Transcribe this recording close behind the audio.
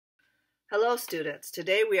Hello students,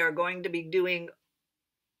 today we are going to be doing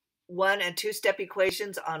 1- and 2-step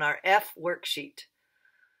equations on our F worksheet.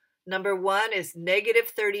 Number 1 is negative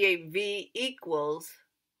 38v equals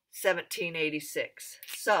 1786.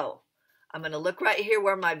 So I'm going to look right here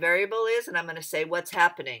where my variable is and I'm going to say what's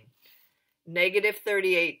happening. Negative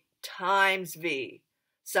 38 times v.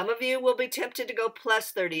 Some of you will be tempted to go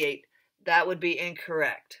plus 38. That would be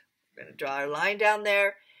incorrect. We're going to draw our line down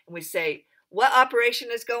there and we say what operation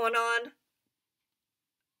is going on?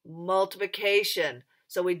 Multiplication.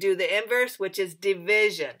 So we do the inverse, which is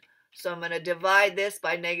division. So I'm going to divide this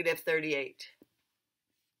by negative 38.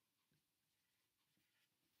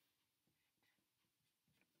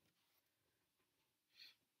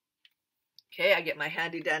 Okay, I get my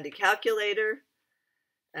handy dandy calculator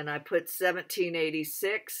and I put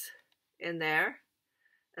 1786 in there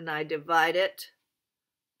and I divide it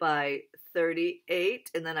by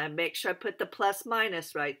 38 and then I make sure I put the plus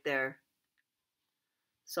minus right there.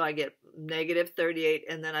 So I get negative 38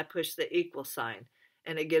 and then I push the equal sign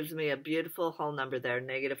and it gives me a beautiful whole number there,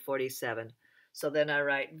 negative 47. So then I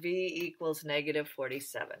write v equals negative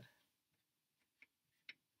 47.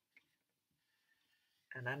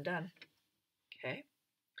 And I'm done. Okay.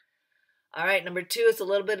 All right, number 2 is a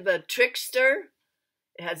little bit of a trickster.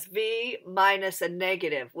 It has v minus a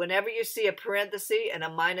negative. Whenever you see a parenthesis and a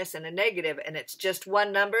minus and a negative and it's just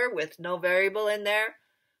one number with no variable in there,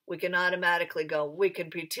 we can automatically go, we can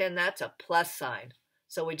pretend that's a plus sign.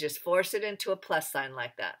 So we just force it into a plus sign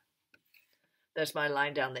like that. There's my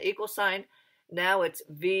line down the equal sign. Now it's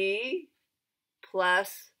v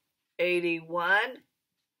plus 81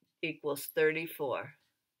 equals 34.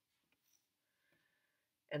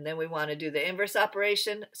 And then we want to do the inverse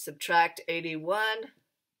operation, subtract 81.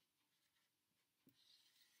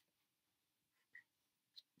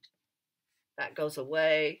 That goes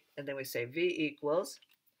away, and then we say v equals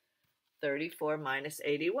 34 minus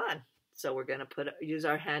 81. So we're going to use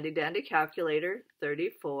our handy dandy calculator,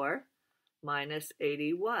 34 minus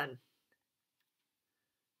 81,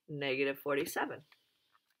 negative 47.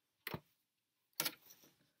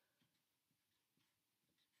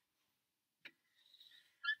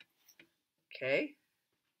 Okay,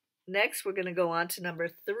 next we're going to go on to number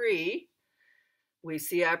 3. We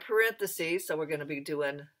see our parentheses, so we're going to be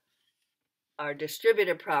doing our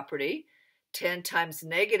distributive property. 10 times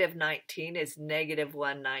negative 19 is negative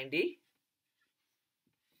 190.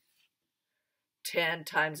 10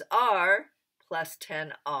 times r plus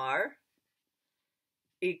 10r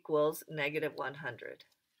equals negative 100.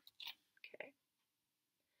 Okay.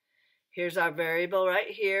 Here's our variable right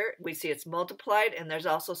here. We see it's multiplied and there's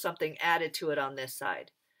also something added to it on this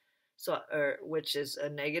side. So, which is a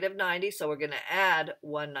negative 90. So we're going to add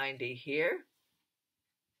 190 here.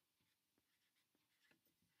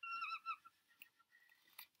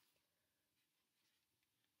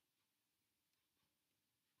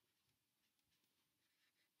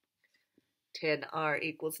 R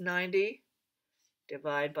equals 90,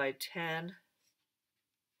 divide by 10,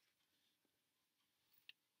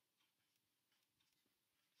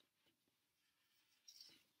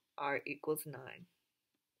 R equals 9.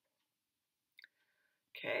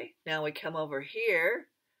 Okay, now we come over here,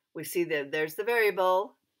 we see that there's the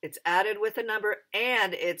variable, it's added with a number,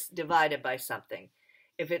 and it's divided by something.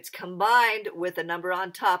 If it's combined with a number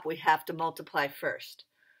on top, we have to multiply first.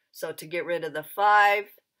 So to get rid of the 5,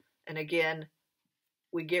 and again,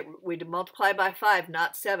 we multiply by 5,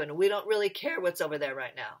 not 7. We don't really care what's over there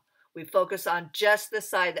right now. We focus on just the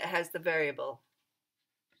side that has the variable.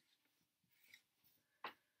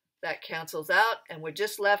 That cancels out, and we're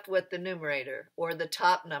just left with the numerator, or the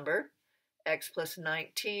top number. X plus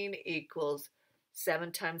 19 equals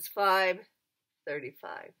 7 times 5,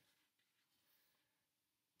 35.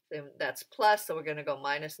 Then that's plus, so we're going to go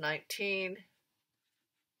minus 19.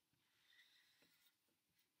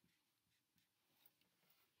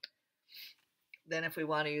 Then if we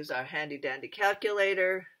want to use our handy dandy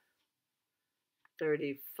calculator,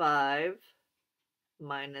 35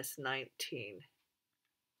 minus 19,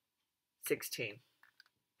 16.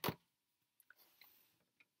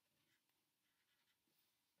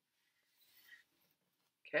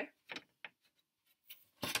 Okay.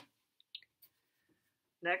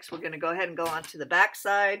 Next, we're going to go ahead and go on to the back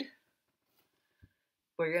side.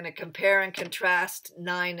 We're going to compare and contrast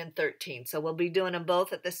 9 and 13. So we'll be doing them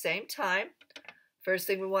both at the same time. First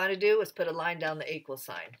thing we want to do is put a line down the equal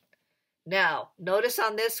sign. Now, notice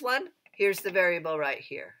on this one, here's the variable right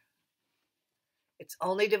here. It's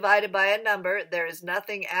only divided by a number. There is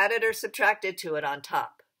nothing added or subtracted to it on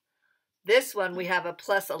top. This one, we have a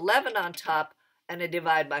plus 11 on top and a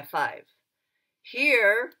divide by 5.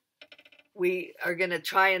 Here, we are going to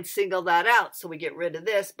try and single that out. So we get rid of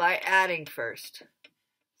this by adding first.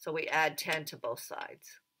 So we add 10 to both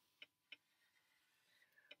sides.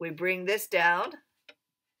 We bring this down.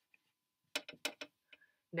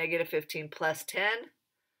 Negative 15 plus 10.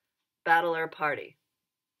 Battle or party?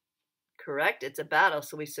 Correct, it's a battle.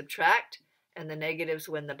 So we subtract and the negatives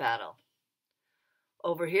win the battle.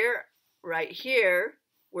 Over here, right here,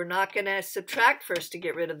 we're not going to subtract first to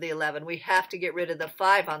get rid of the 11. We have to get rid of the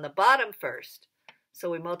 5 on the bottom first. So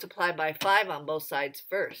we multiply by 5 on both sides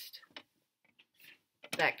first.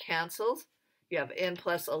 That cancels. You have n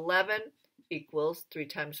plus 11 equals 3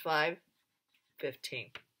 times 5,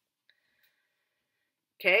 15.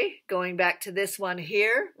 Okay, going back to this one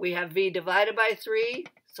here, we have v divided by 3,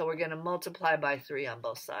 so we're going to multiply by 3 on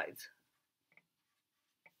both sides.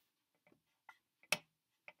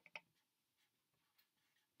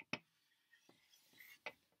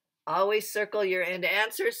 Always circle your end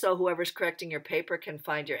answer so whoever's correcting your paper can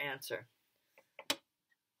find your answer.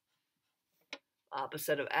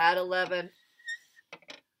 Opposite of add 11,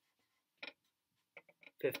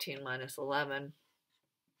 15 minus 11.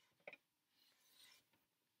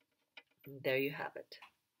 And there you have it,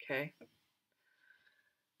 okay?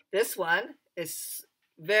 This one is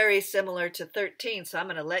very similar to 13, so I'm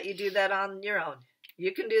going to let you do that on your own.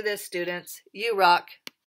 You can do this, students. You rock.